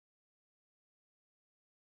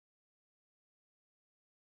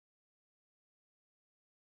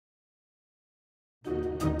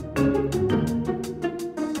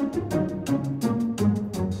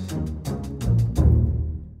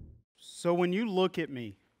So when you look at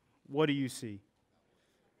me, what do you see?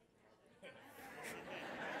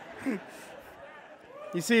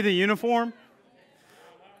 You see the uniform?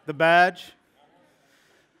 The badge?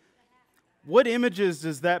 What images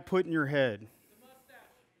does that put in your head?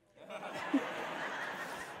 You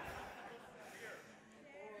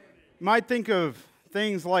might think of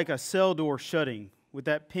things like a cell door shutting with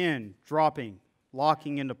that pin dropping,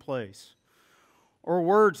 locking into place. Or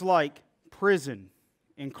words like prison,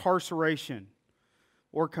 incarceration,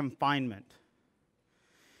 or confinement.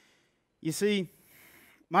 You see,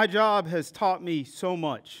 my job has taught me so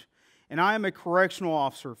much, and I am a correctional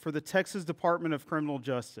officer for the Texas Department of Criminal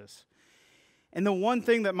Justice. And the one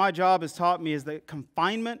thing that my job has taught me is that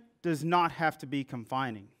confinement does not have to be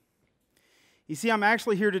confining. You see, I'm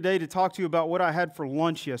actually here today to talk to you about what I had for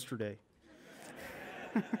lunch yesterday.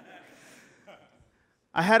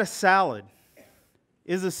 I had a salad.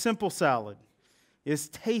 It's a simple salad. It's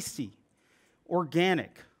tasty,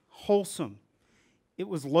 organic, wholesome. It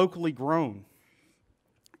was locally grown.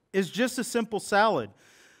 It's just a simple salad,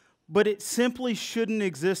 but it simply shouldn't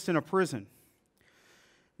exist in a prison.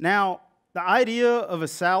 Now, the idea of a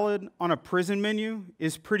salad on a prison menu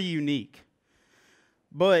is pretty unique.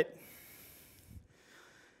 But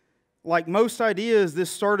like most ideas,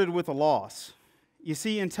 this started with a loss. You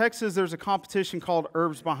see, in Texas, there's a competition called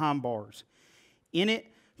Herbs Behind Bars. In it,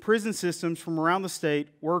 prison systems from around the state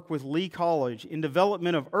work with Lee College in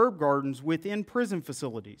development of herb gardens within prison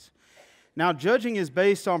facilities. Now, judging is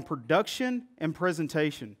based on production and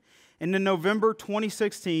presentation. And in November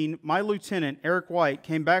 2016, my lieutenant, Eric White,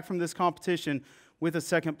 came back from this competition with a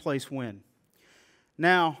second-place win.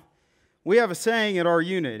 Now, we have a saying at our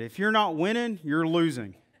unit, if you're not winning, you're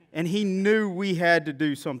losing. And he knew we had to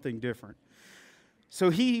do something different. So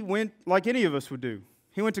he went, like any of us would do,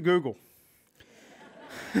 he went to Google.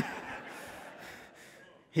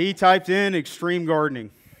 He typed in extreme gardening.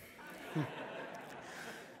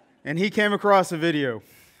 And he came across a video.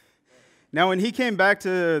 Now, when he came back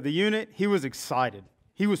to the unit, he was excited.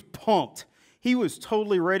 He was pumped. He was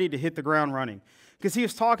totally ready to hit the ground running because he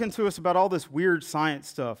was talking to us about all this weird science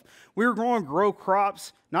stuff. We were growing grow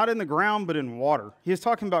crops, not in the ground, but in water. He was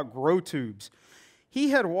talking about grow tubes.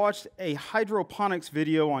 He had watched a hydroponics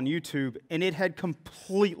video on YouTube, and it had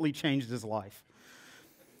completely changed his life.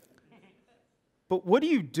 But what do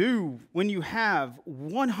you do when you have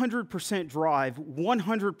 100% drive,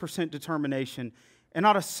 100% determination, and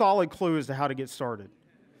not a solid clue as to how to get started?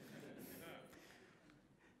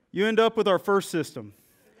 You end up with our first system.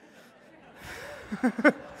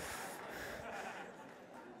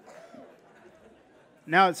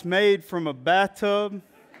 Now it's made from a bathtub,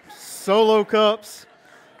 solo cups,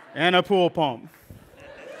 and a pool pump.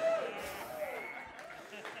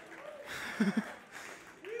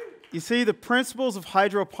 You see, the principles of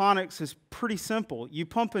hydroponics is pretty simple. You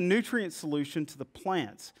pump a nutrient solution to the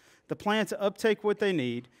plants. The plants uptake what they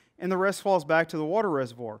need, and the rest falls back to the water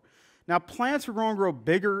reservoir. Now, plants are going to grow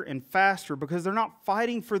bigger and faster because they're not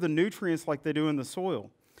fighting for the nutrients like they do in the soil.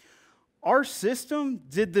 Our system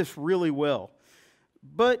did this really well.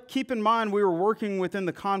 But keep in mind, we were working within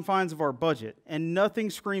the confines of our budget, and nothing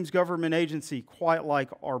screams government agency quite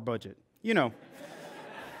like our budget. You know,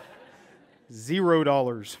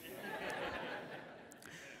 $0.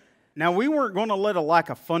 Now, we weren't going to let a lack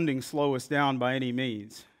of funding slow us down by any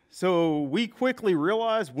means. So we quickly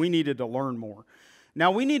realized we needed to learn more.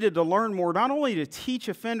 Now, we needed to learn more not only to teach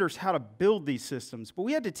offenders how to build these systems, but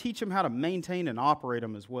we had to teach them how to maintain and operate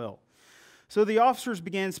them as well. So the officers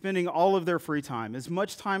began spending all of their free time, as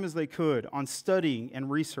much time as they could, on studying and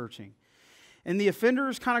researching. And the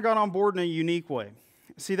offenders kind of got on board in a unique way.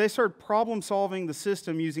 See, they started problem-solving the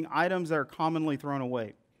system using items that are commonly thrown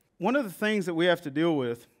away. One of the things that we have to deal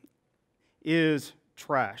with is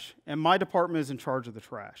trash, and my department is in charge of the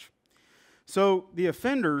trash. So the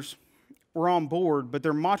offenders were on board, but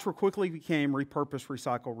their mantra quickly became repurpose,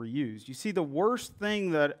 recycle, reuse. You see, the worst thing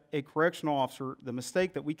that a correctional officer, the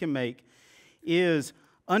mistake that we can make, is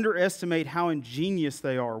underestimate how ingenious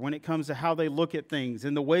they are when it comes to how they look at things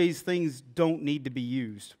and the ways things don't need to be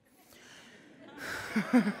used.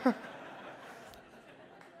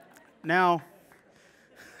 Now,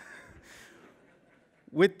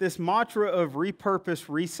 with this mantra of repurpose,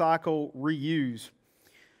 recycle, reuse,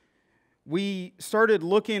 we started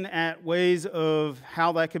looking at ways of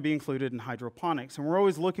how that could be included in hydroponics. And we're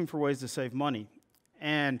always looking for ways to save money.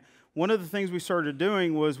 And one of the things we started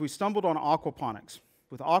doing was we stumbled on aquaponics.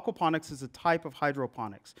 With aquaponics is a type of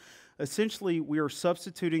hydroponics. Essentially, we are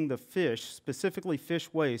substituting the fish, specifically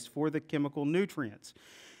fish waste, for the chemical nutrients.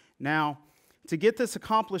 Now, to get this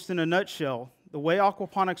accomplished in a nutshell, the way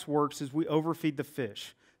aquaponics works is we overfeed the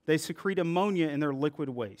fish. they secrete ammonia in their liquid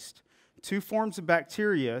waste. Two forms of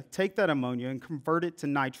bacteria take that ammonia and convert it to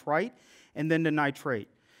nitrite and then to nitrate.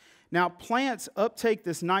 Now, plants uptake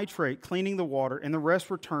this nitrate, cleaning the water, and the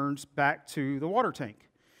rest returns back to the water tank.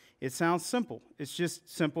 It sounds simple. It's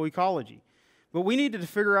just simple ecology. But we needed to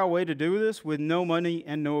figure out a way to do this with no money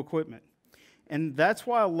and no equipment. And that's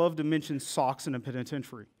why I love to mention socks in a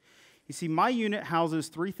penitentiary. You see, my unit houses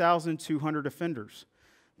 3,200 offenders.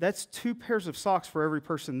 That's 2 pairs of socks for every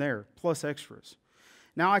person there, plus extras.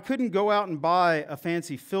 Now, I couldn't go out and buy a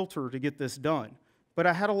fancy filter to get this done, but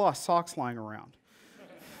I had a lot of socks lying around.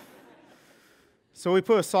 So we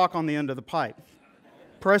put a sock on the end of the pipe.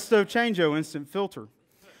 Presto changeo, instant filter.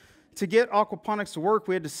 To get aquaponics to work,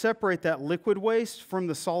 we had to separate that liquid waste from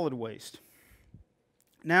the solid waste.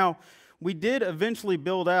 Now, we did eventually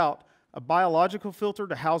build out a biological filter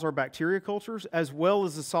to house our bacteria cultures, as well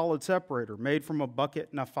as a solid separator made from a bucket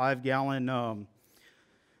and a 5-gallon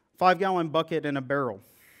bucket and a barrel.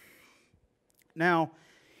 Now,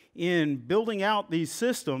 in building out these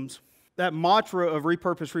systems, that mantra of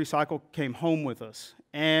repurpose, recycle came home with us.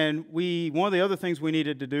 And one of the other things we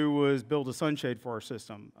needed to do was build a sunshade for our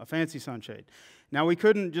system, a fancy sunshade. Now, we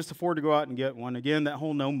couldn't just afford to go out and get one. Again, that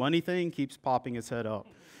whole no money thing keeps popping its head up.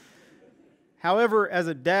 However, as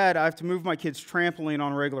a dad, I have to move my kids' trampoline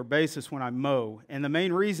on a regular basis when I mow. And the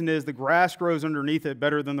main reason is the grass grows underneath it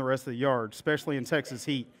better than the rest of the yard, especially in Texas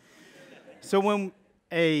heat. So when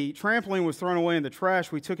a trampoline was thrown away in the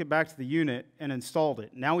trash, we took it back to the unit and installed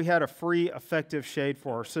it. Now we had a free, effective shade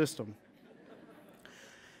for our system.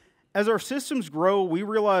 As our systems grow, we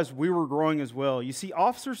realized we were growing as well. You see,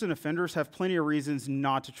 officers and offenders have plenty of reasons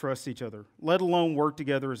not to trust each other, let alone work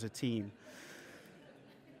together as a team.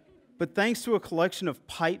 But thanks to a collection of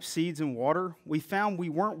pipes, seeds, and water, we found we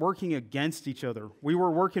weren't working against each other. We were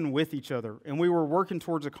working with each other, and we were working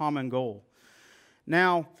towards a common goal.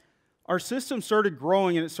 Now, our system started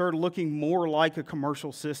growing, and it started looking more like a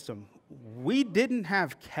commercial system. We didn't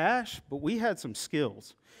have cash, but we had some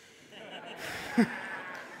skills.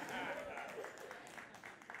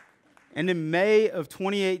 And in May of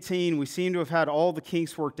 2018, we seemed to have had all the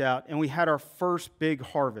kinks worked out, and we had our first big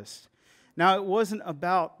harvest. Now, it wasn't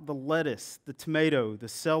about the lettuce, the tomato, the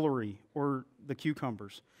celery, or the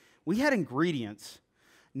cucumbers. We had ingredients,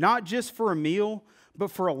 not just for a meal,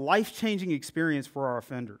 but for a life-changing experience for our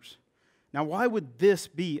offenders. Now, why would this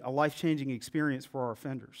be a life-changing experience for our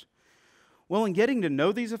offenders? Well, in getting to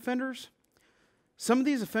know these offenders, some of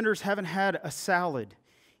these offenders haven't had a salad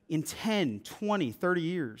in 10, 20, 30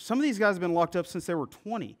 years. Some of these guys have been locked up since they were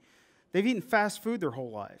 20. They've eaten fast food their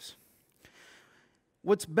whole lives.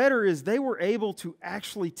 What's better is they were able to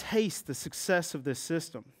actually taste the success of this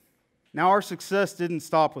system. Now, our success didn't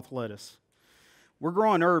stop with lettuce. We're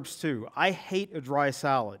growing herbs too. I hate a dry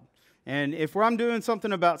salad. And if I'm doing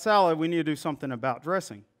something about salad, we need to do something about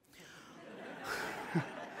dressing.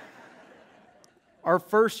 Our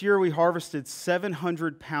first year, we harvested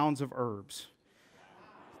 700 pounds of herbs.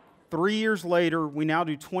 3 years later, we now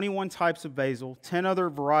do 21 types of basil, 10 other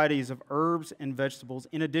varieties of herbs and vegetables,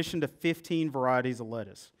 in addition to 15 varieties of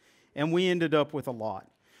lettuce. And we ended up with a lot.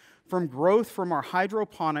 From growth from our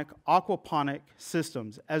hydroponic, aquaponic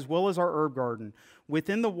systems, as well as our herb garden,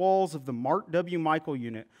 within the walls of the Mark W. Michael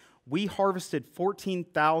unit, we harvested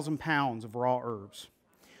 14,000 pounds of raw herbs.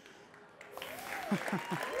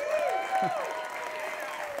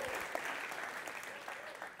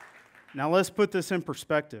 Now let's put this in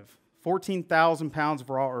perspective. 14,000 pounds of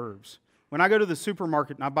raw herbs. When I go to the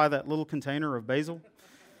supermarket and I buy that little container of basil,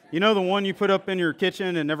 you know the one you put up in your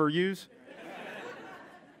kitchen and never use?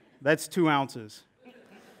 That's 2 ounces.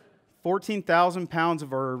 14,000 pounds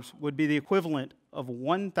of herbs would be the equivalent of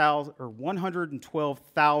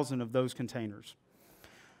 112,000 of those containers.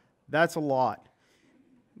 That's a lot.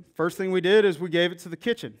 First thing we did is we gave it to the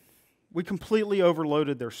kitchen. We completely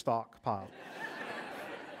overloaded their stockpile.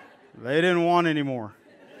 They didn't want any more.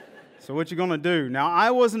 So what you gonna do? Now, I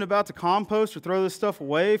wasn't about to compost or throw this stuff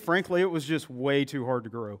away. Frankly, it was just way too hard to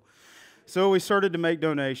grow. So we started to make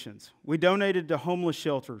donations. We donated to homeless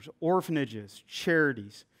shelters, orphanages,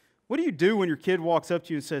 charities. What do you do when your kid walks up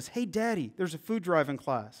to you and says, "Hey, Daddy, there's a food drive in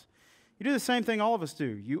class"? You do the same thing all of us do.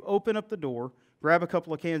 You open up the door, grab a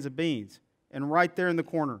couple of cans of beans, and right there in the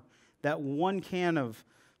corner, that one can of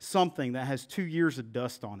something that has 2 years of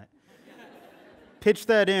dust on it. Pitch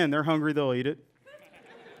that in. They're hungry. They'll eat it.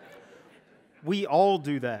 We all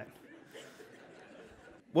do that.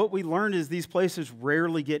 What we learned is these places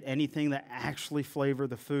rarely get anything that actually flavor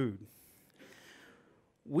the food.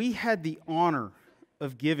 We had the honor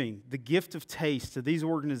of giving the gift of taste to these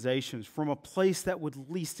organizations from a place that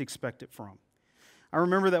would least expect it from. I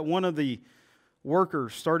remember that one of the worker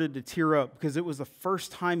started to tear up because it was the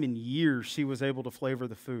first time in years she was able to flavor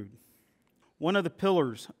the food. One of the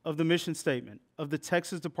pillars of the mission statement of the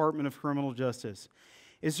Texas Department of Criminal Justice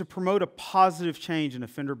is to promote a positive change in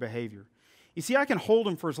offender behavior. You see, I can hold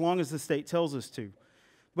them for as long as the state tells us to,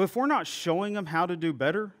 but if we're not showing them how to do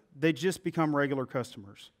better, they just become regular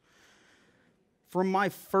customers. From my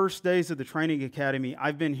first days of the training academy,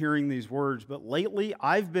 I've been hearing these words, but lately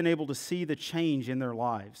I've been able to see the change in their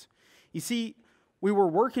lives. You see, we were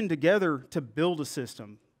working together to build a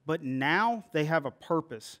system, but now they have a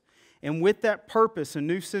purpose. And with that purpose, a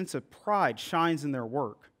new sense of pride shines in their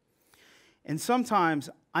work. And sometimes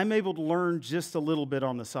I'm able to learn just a little bit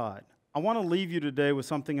on the side. I want to leave you today with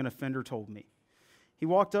something an offender told me. He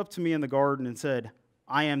walked up to me in the garden and said,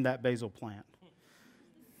 "I am that basil plant."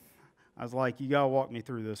 I was like, you got to walk me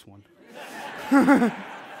through this one.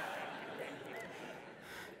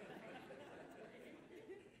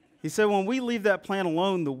 He said, when we leave that plant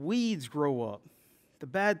alone, the weeds grow up. The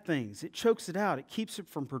bad things, it chokes it out, it keeps it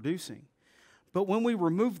from producing. But when we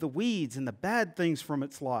remove the weeds and the bad things from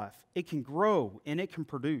its life, it can grow and it can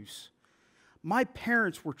produce. My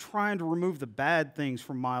parents were trying to remove the bad things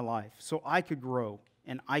from my life so I could grow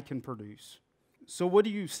and I can produce. So what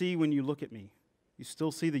do you see when you look at me? You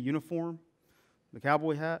still see the uniform, the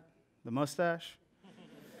cowboy hat, the mustache?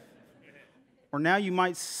 Or now you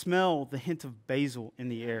might smell the hint of basil in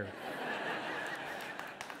the air.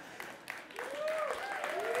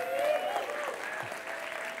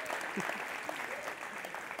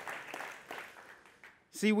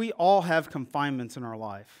 See, we all have confinements in our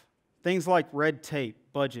life. Things like red tape,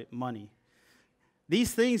 budget, money.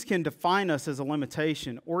 These things can define us as a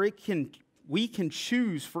limitation, or we can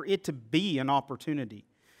choose for it to be an opportunity.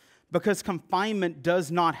 Because confinement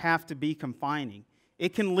does not have to be confining.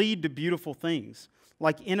 It can lead to beautiful things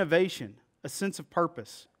like innovation, a sense of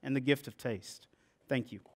purpose, and the gift of taste.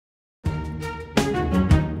 Thank you.